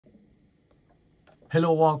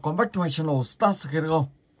Hello, welcome back to my channel, Stars Hero.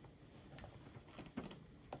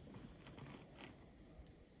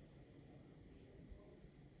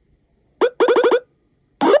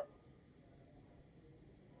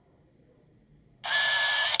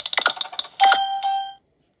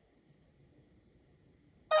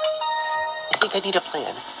 I think I need a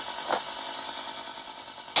plan.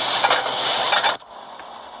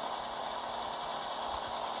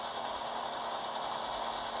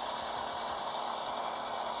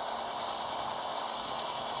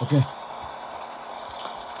 Okay.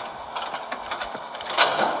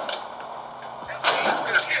 Everything's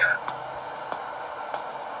good here.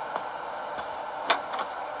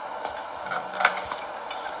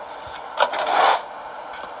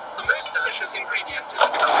 The most delicious ingredient in the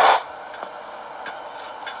world.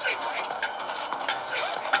 Tasty.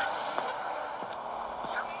 Tasty.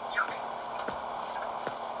 Yummy, yummy.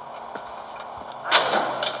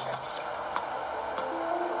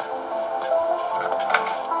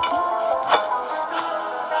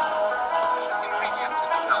 Delicious ingredient in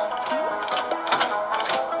the world.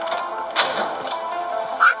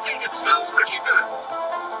 I think it smells pretty good.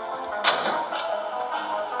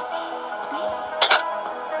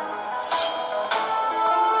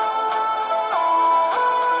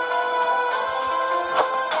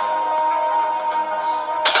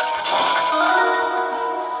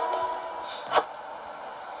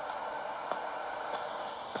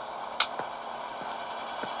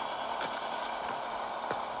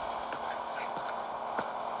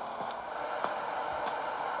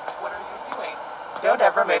 What are you doing? Don't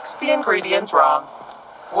ever mix the ingredients wrong.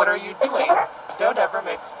 What are you doing? Don't ever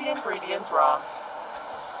mix the ingredients wrong.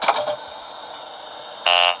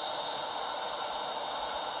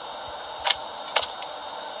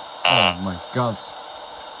 Oh my gosh.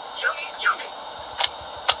 Yummy, yummy.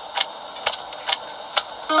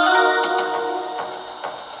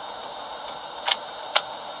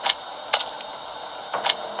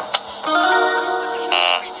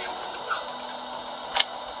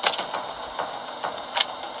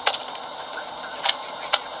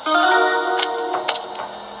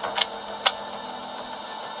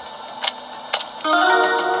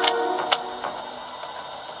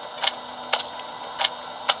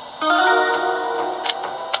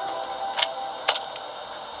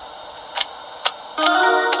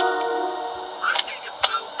 I think it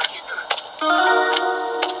smells pretty good.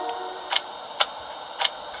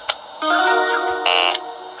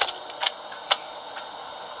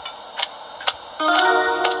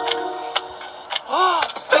 Oh,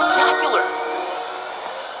 spectacular!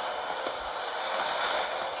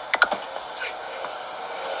 Tasty.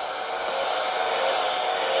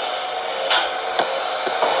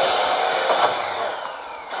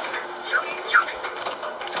 Yummy, yummy.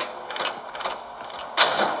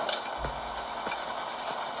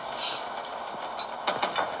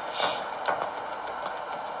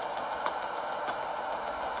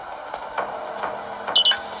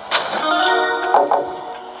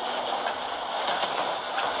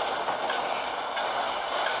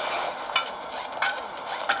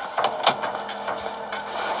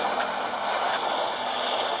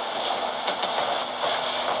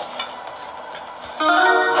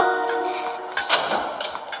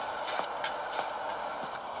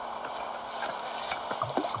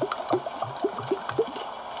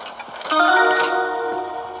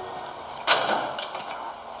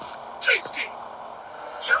 Tasty.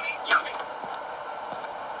 Yummy, yummy.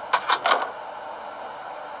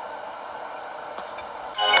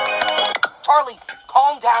 Charlie,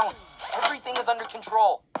 calm down. Everything is under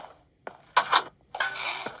control.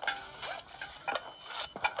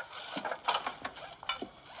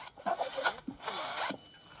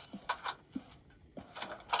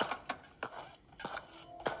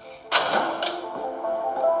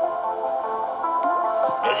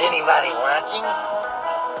 Is anybody watching?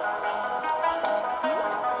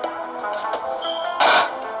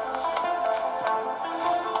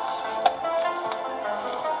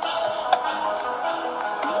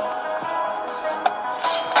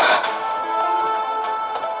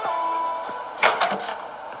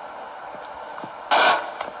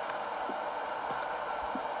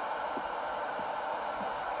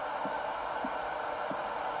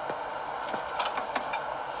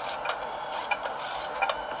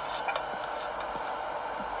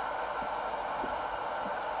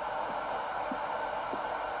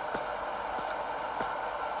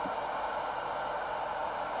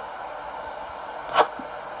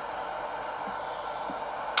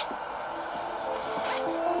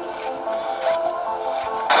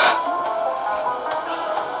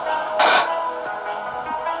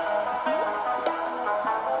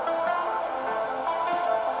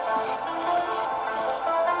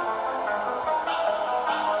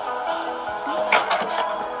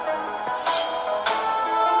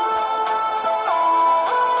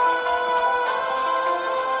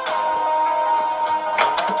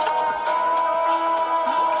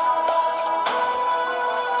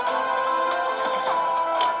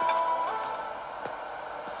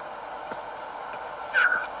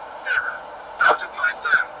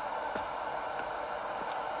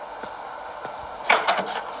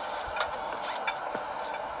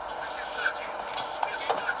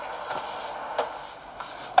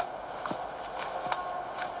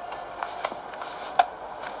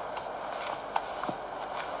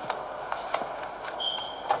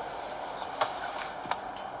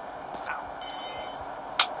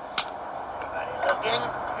 Looking?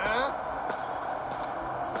 Hmm?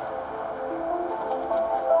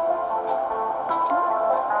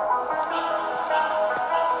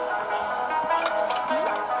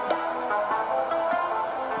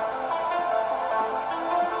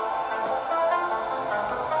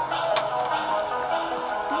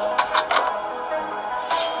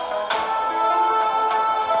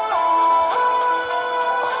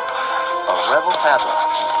 A rebel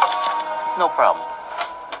padlock. No problem.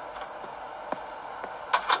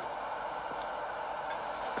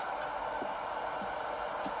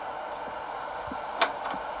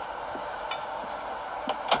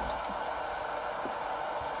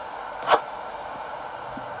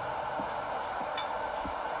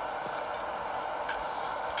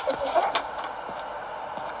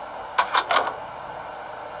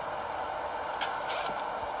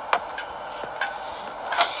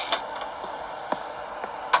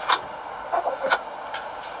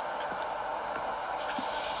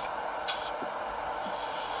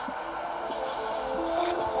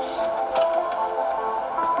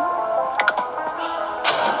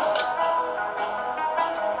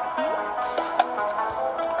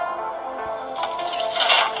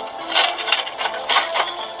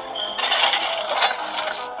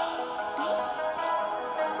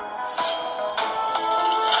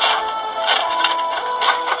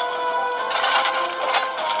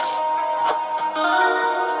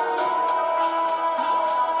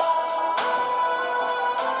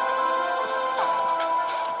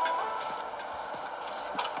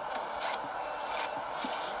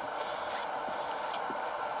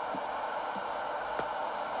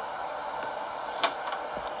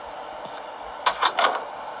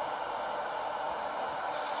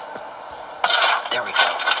 There we go.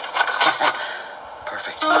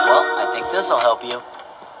 Perfect. Well, I think this'll help you.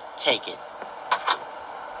 Take it.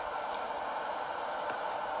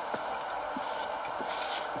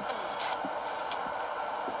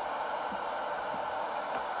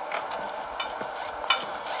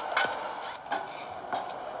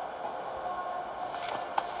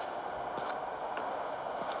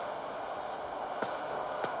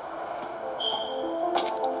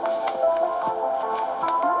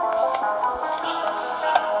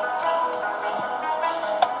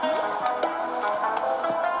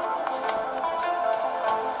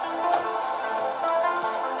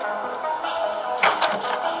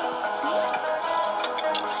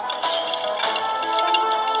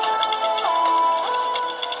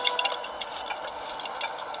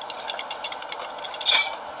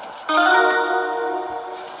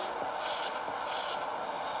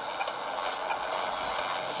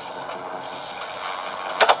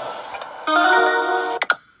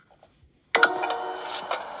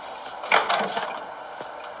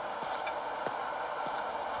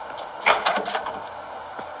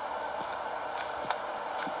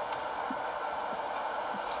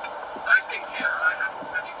 I think here I have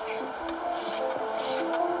many things.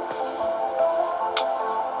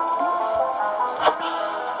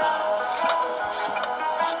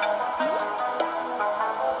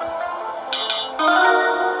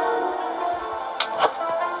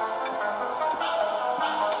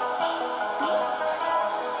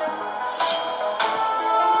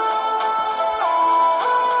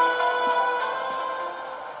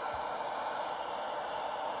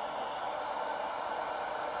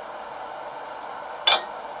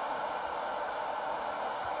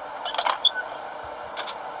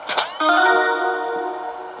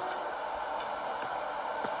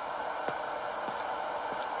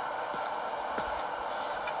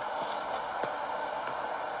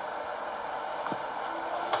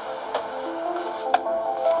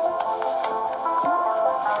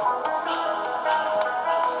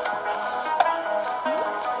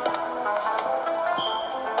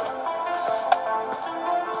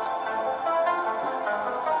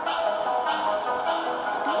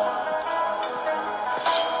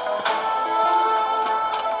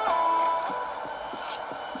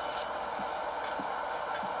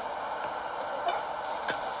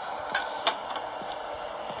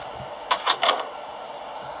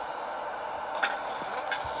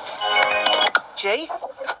 Jay,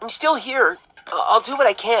 I'm still here. I'll do what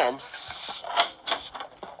I can.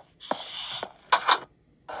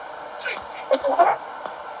 Tasty. The most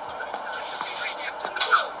delicious ingredient in the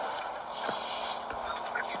world. Smells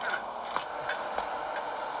pretty good.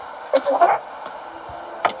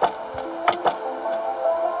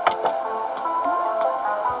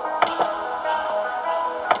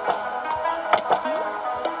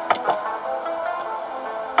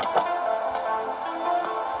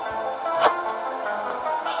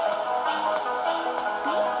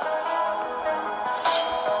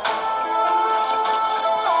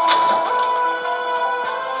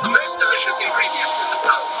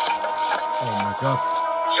 gosh.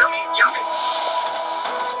 Yummy, yummy.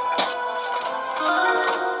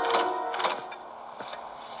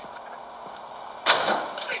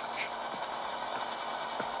 Tasty.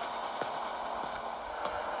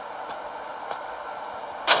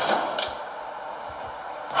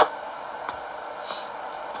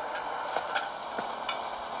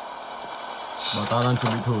 Bảo ta đang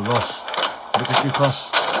chuẩn bị thử rồi. Biết có kịp không?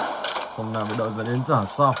 Không nào phải đợi giờ đến trả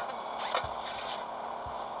sao?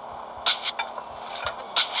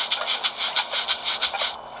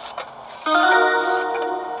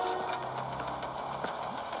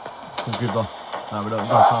 Không kịp rồi. Nào phải đợi đến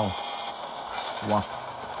trả sao? Wow.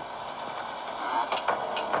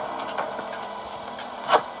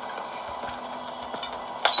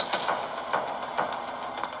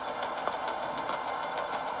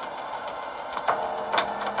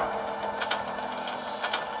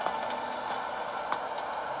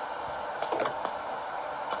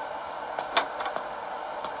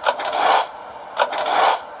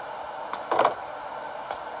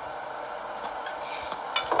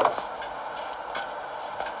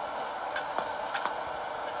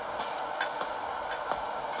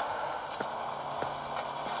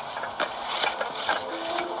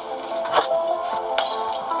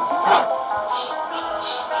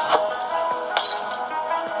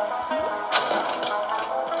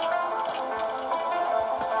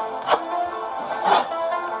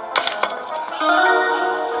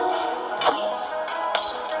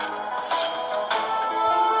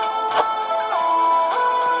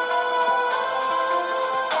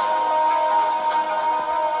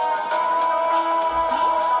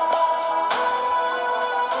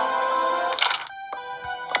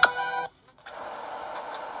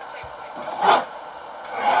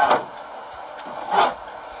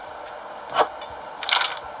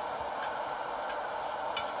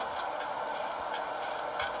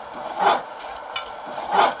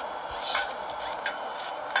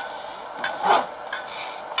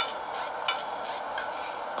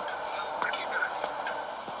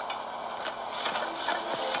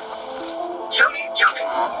 Yummy, yummy.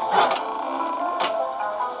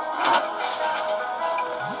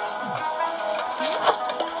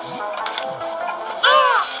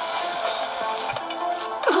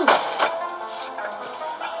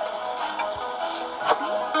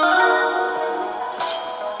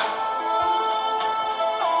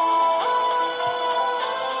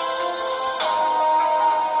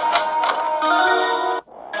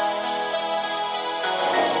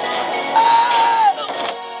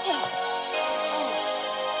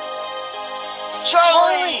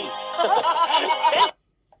 Charlie!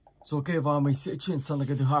 Rồi ok, và mình sẽ chuyển sang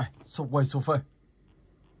cái thứ hai, Subway Surfer.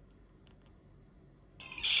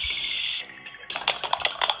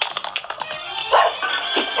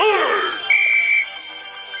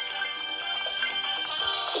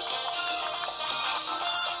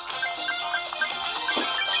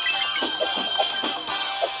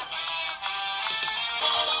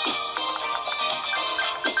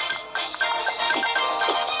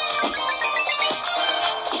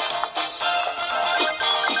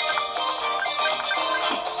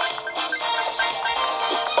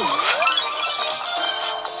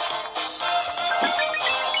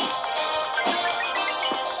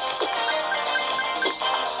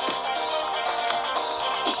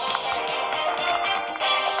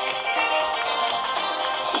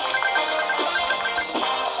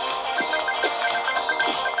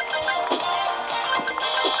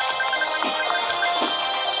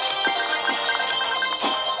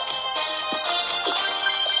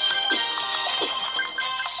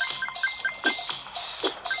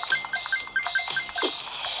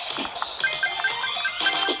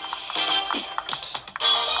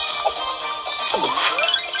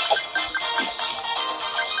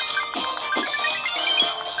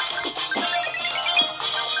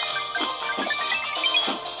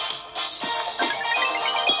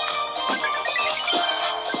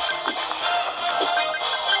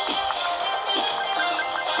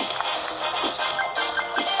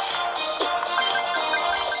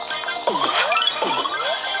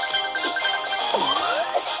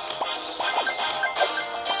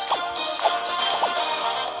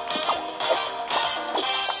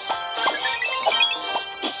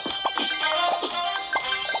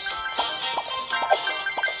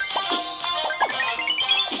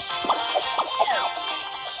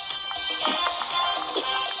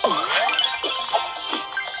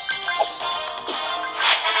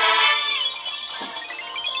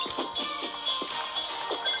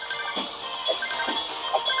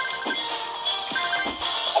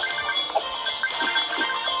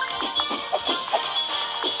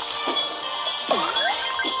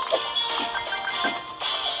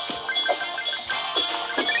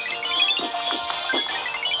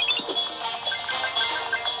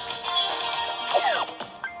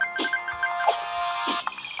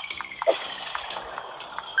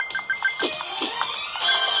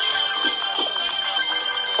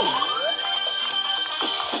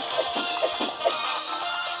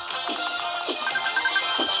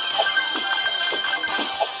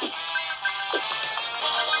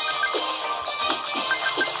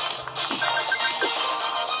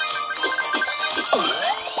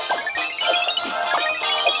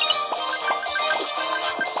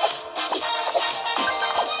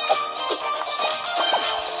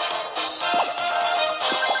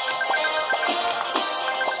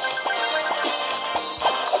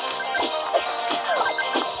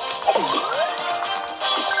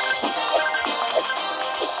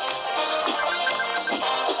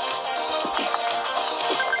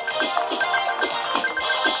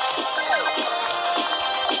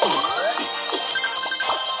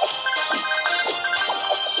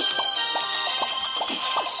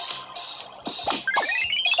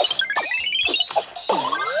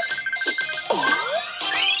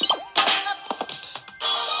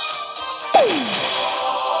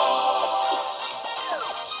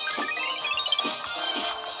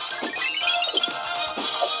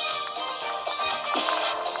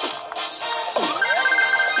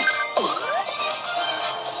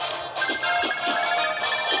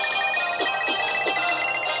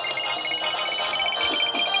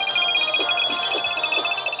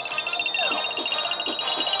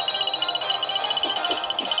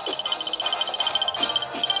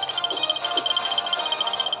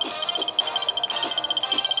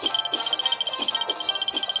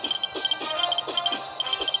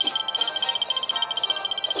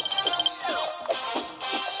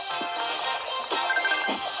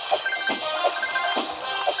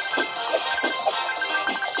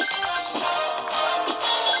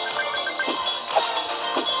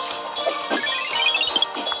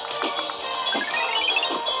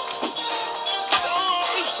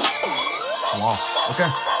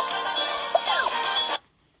 Ok.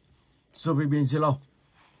 Rồi bị biến lâu.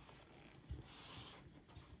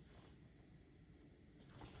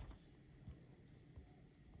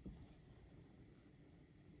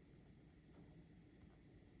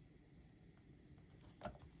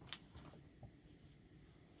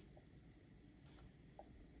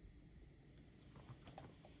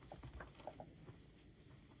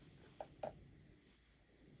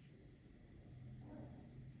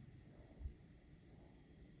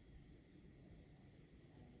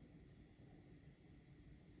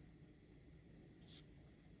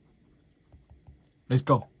 Let's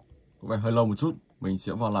go. Có vẻ hơi lâu một chút. Mình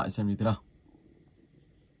sẽ vào lại xem như thế nào.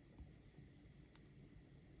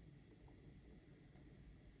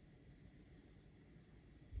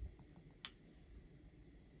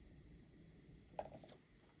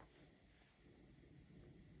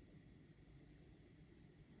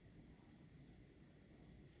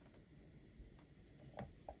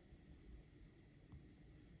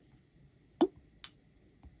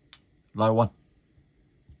 Live one.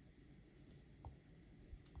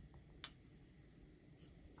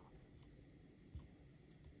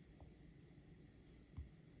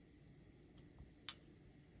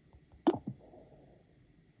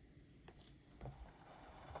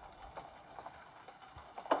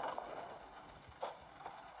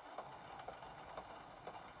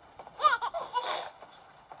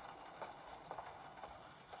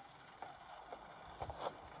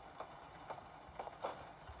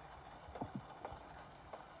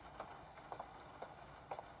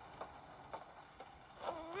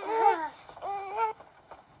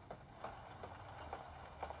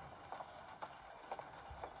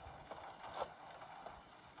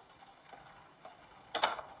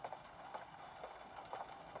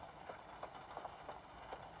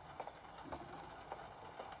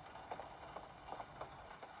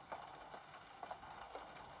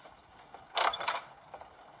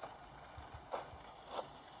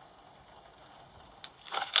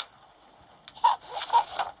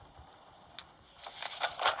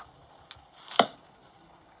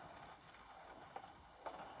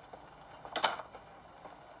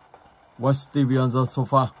 Watch TV on the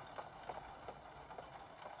sofa.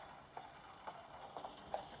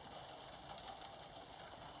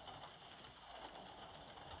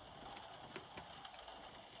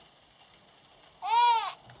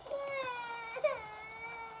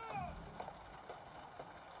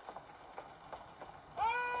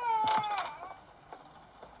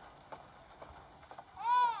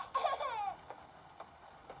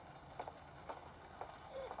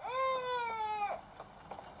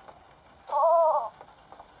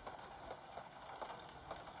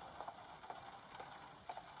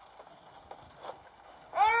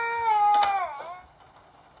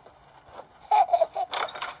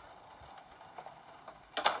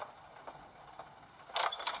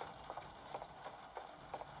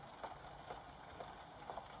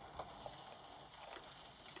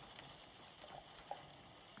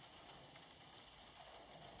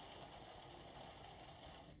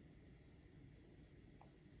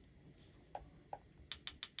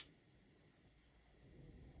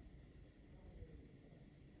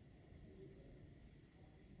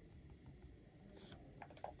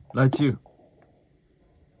 Light two.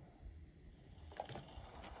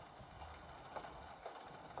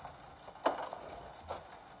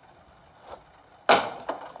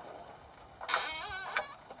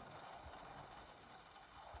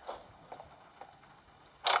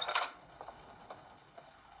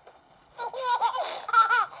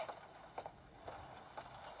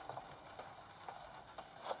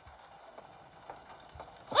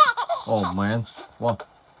 Oh man, wow.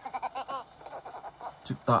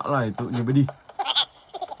 Trực tạ này tự nhiên mới đi.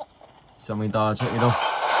 Xem anh ta chạy đi đâu.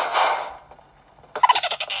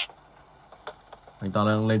 Anh ta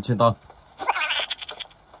đang lên trên tầng.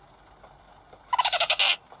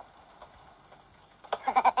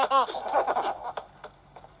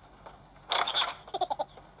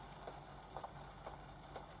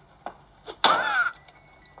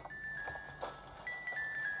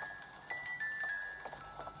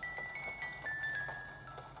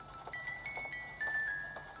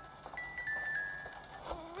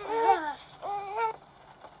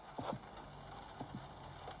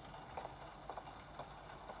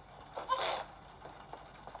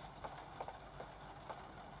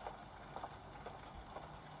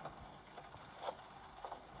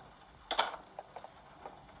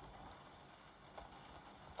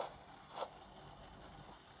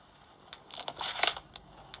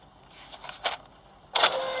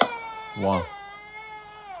 Wow.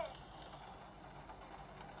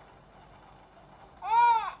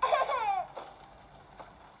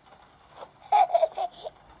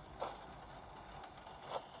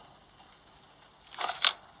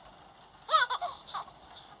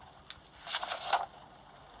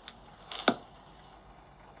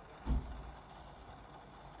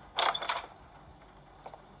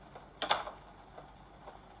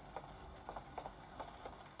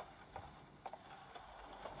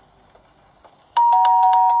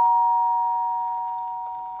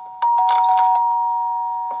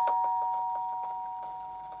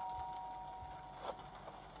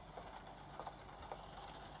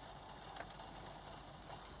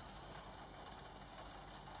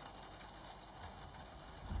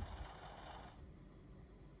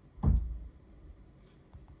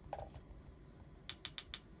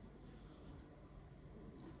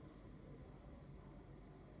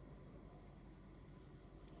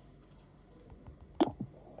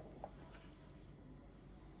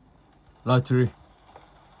 Lottery.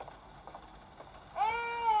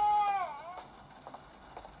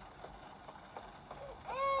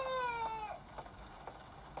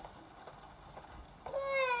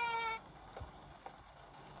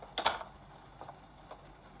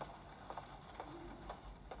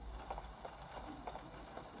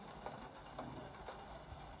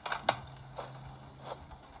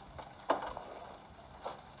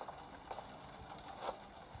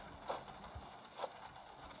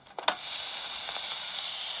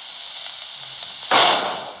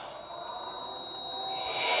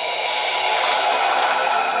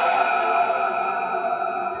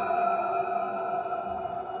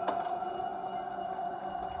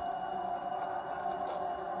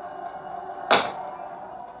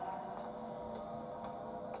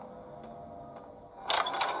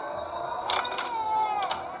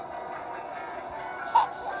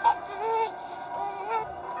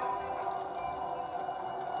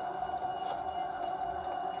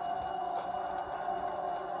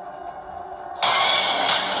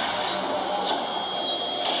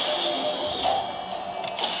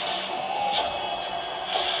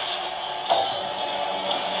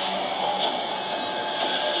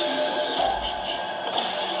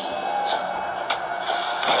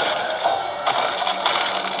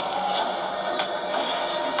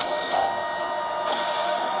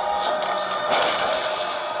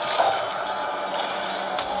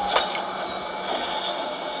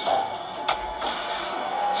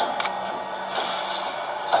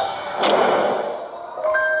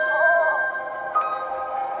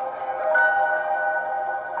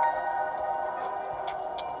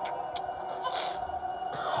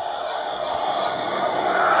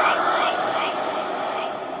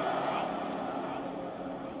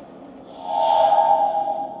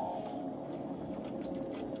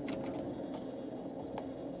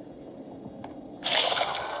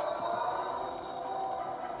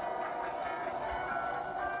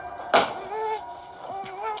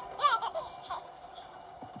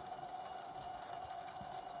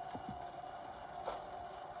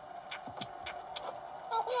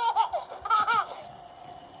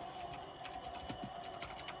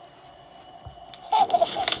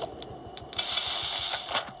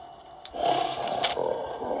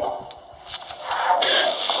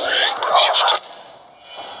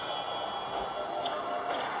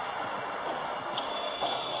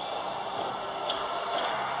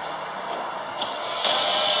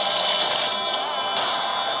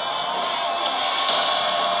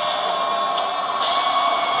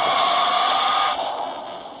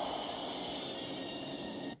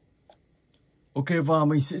 Ok, và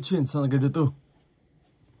mình sẽ chuyển sang cái thứ tư.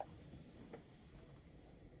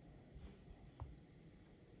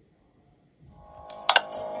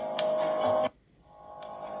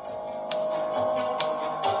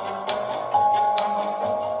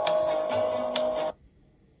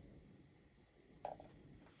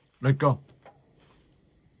 Let's go.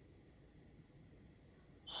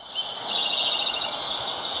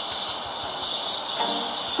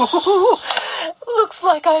 Looks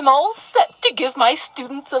like I'm all set to give my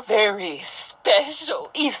students a very special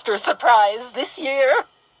Easter surprise this year.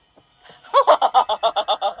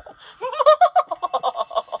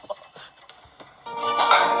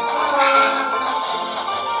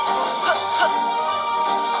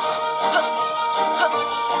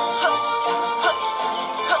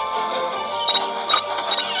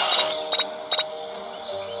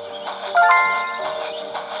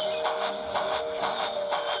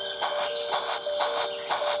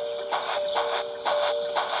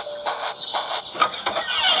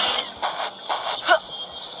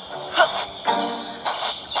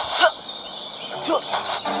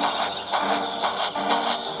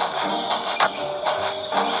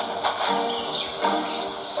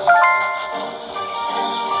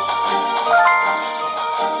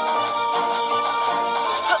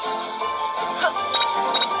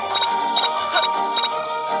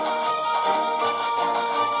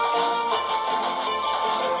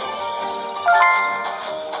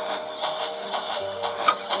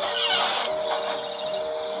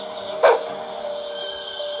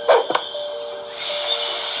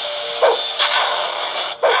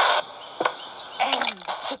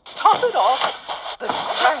 The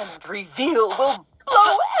grand reveal will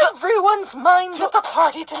blow everyone's mind at the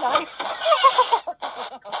party tonight.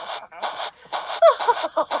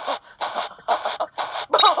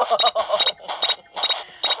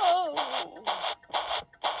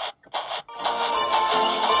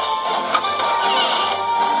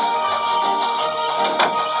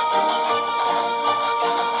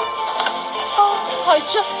 I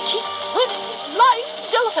just keep winning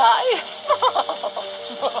life, don't I?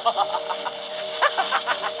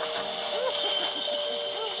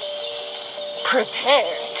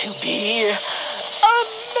 Prepare to be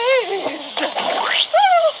amazed.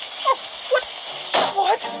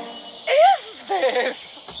 What is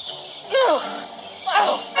this? Oh.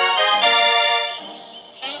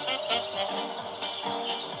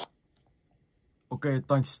 Oké,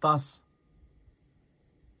 tandje Stas.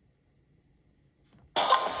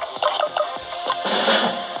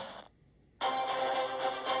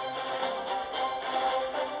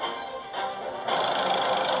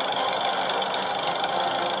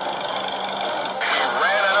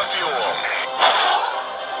 Ran out of fuel.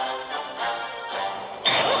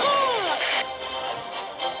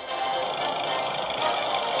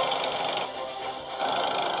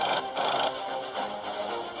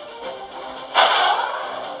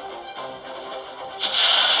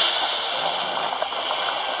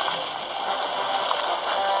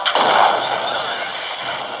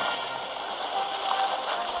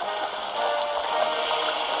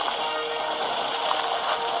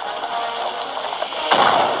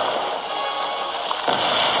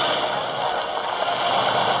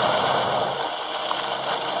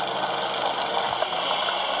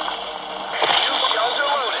 New shells are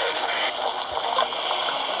loaded.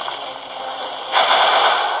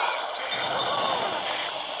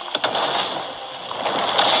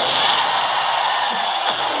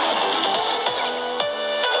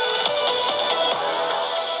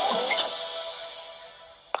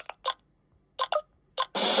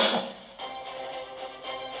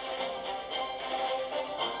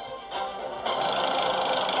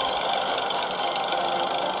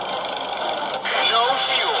 No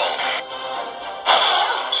fuel.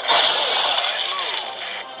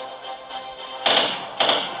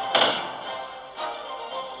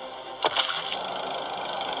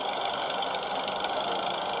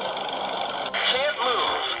 Can't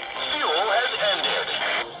move. Fuel has ended.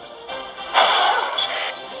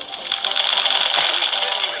 We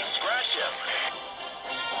didn't even scratch him.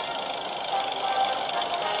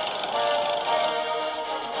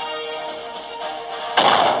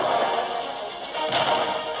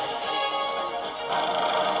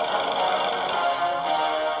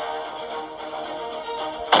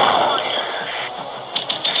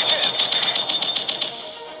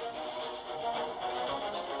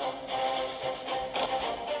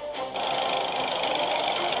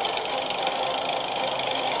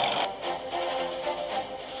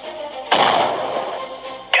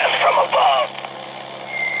 Death from above.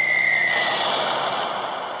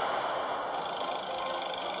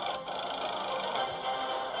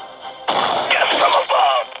 Death from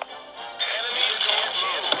above. Enemy can't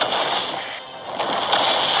move.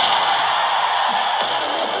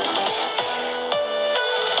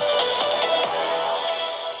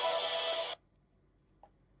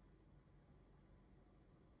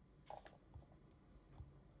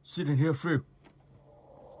 Siren here through.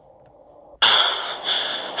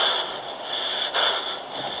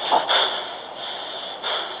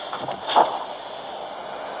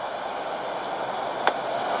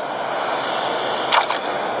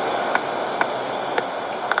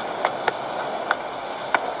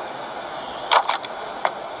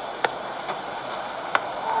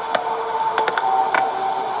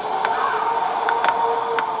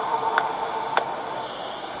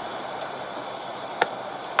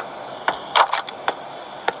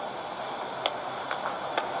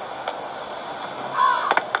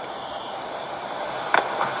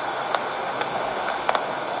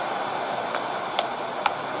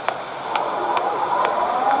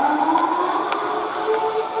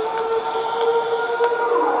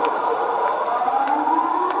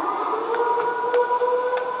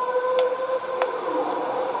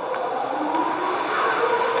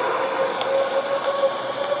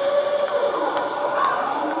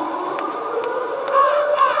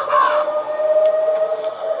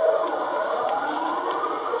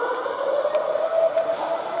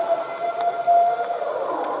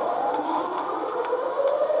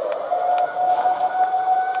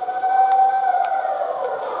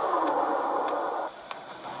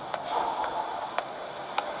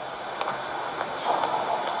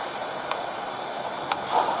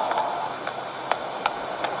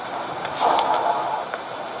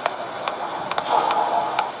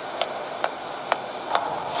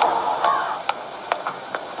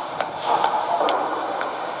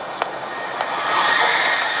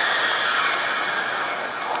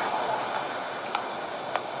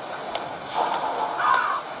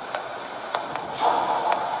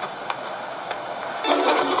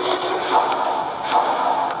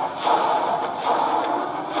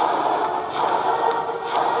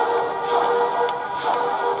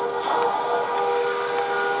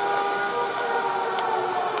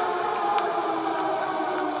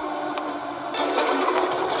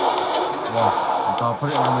 Wow, chúng ta phát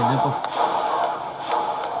hiện ra mình liên tục.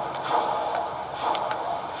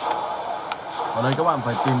 Ở đây các bạn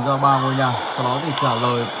phải tìm ra 3 ngôi nhà, sau đó thì trả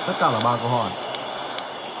lời tất cả là 3 câu hỏi.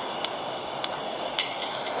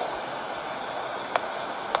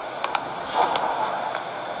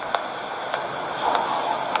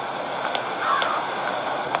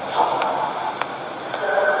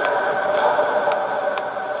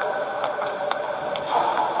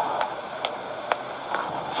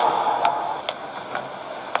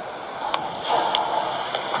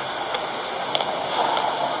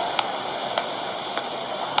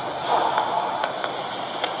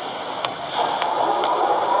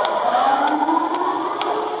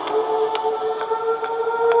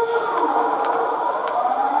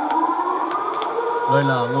 Đây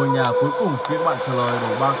là ngôi nhà cuối cùng. Khi các bạn trả lời đủ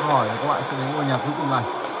 3 câu hỏi thì các bạn sẽ đến ngôi nhà cuối cùng này.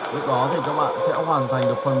 Lúc đó thì các bạn sẽ hoàn thành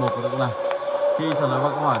được phần 1 của tập này. Khi trả lời 3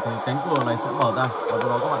 câu hỏi thì cánh cửa này sẽ mở ra và lúc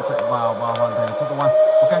đó các bạn chạy vào và hoàn thành chapter 1.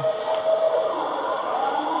 Ok.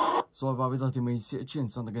 Rồi và bây giờ thì mình sẽ chuyển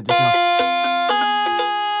sang tập game tiếp theo.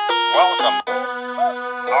 Welcome.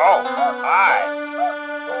 Oh, hi.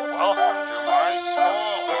 Welcome to my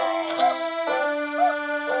schoolhouse.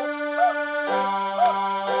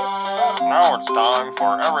 Now it's time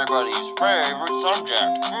for everybody's favorite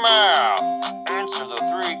subject, math. Answer the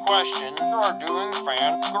 3 questions. You're doing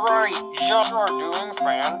great. You're doing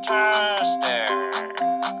fantastic.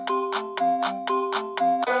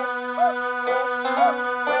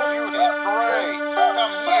 You did great.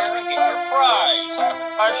 Come here and get your prize.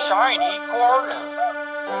 A shiny quarter.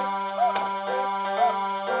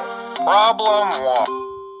 Problem 1.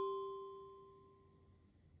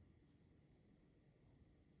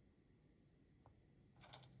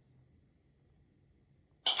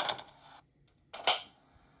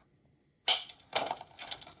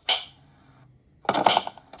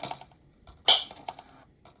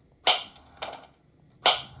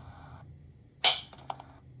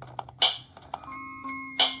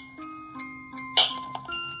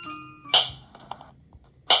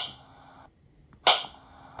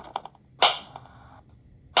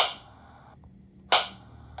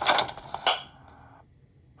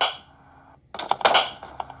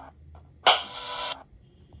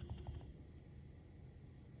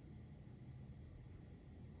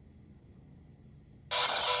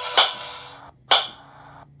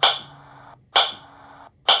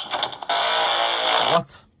 What?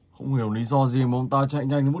 Không hiểu lý do gì mà ông ta chạy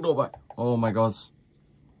nhanh đến mức độ vậy. Oh my god.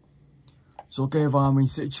 Rồi ok, và mình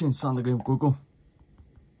sẽ chuyển sang tập game cuối cùng.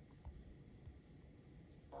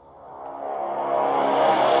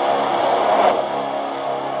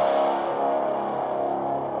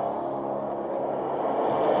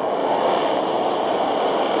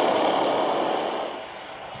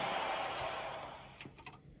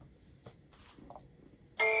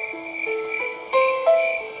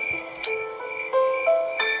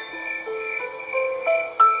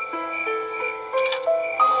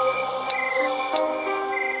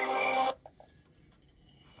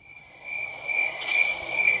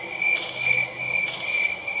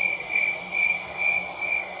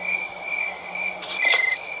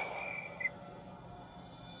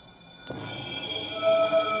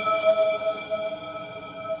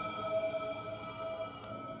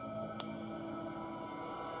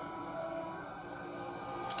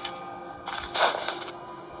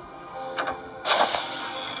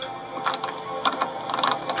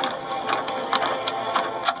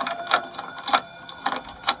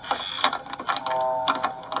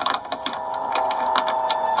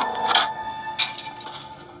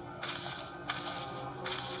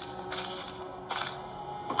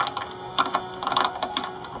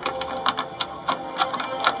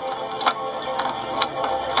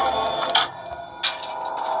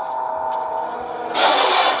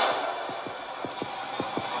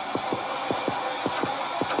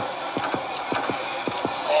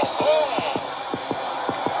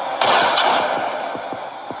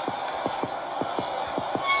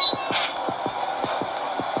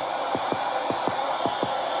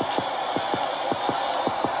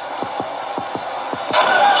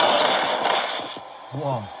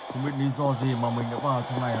 Wow, không biết lý do gì mà mình đã vào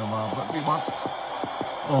trong này mà vẫn bị bắt.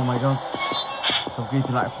 Oh my god. Trong khi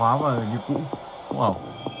thì lại khóa vào như cũ. Wow.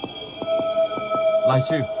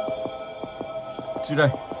 Livestream. Today.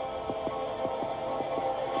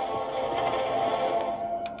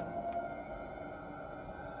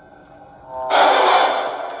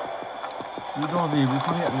 Lý do gì bị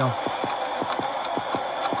phát hiện nhỉ?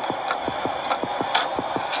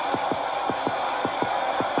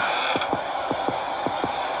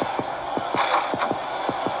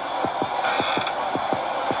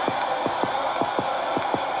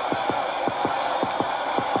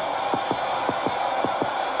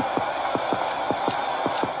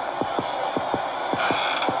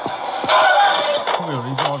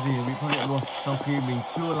 gì bị phát hiện luôn sau khi mình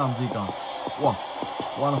chưa làm gì cả. Wow,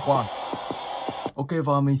 quá là khoa. Ok,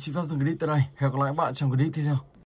 và mình xin phép dừng clip tại đây. Hẹn gặp lại các bạn trong clip tiếp theo.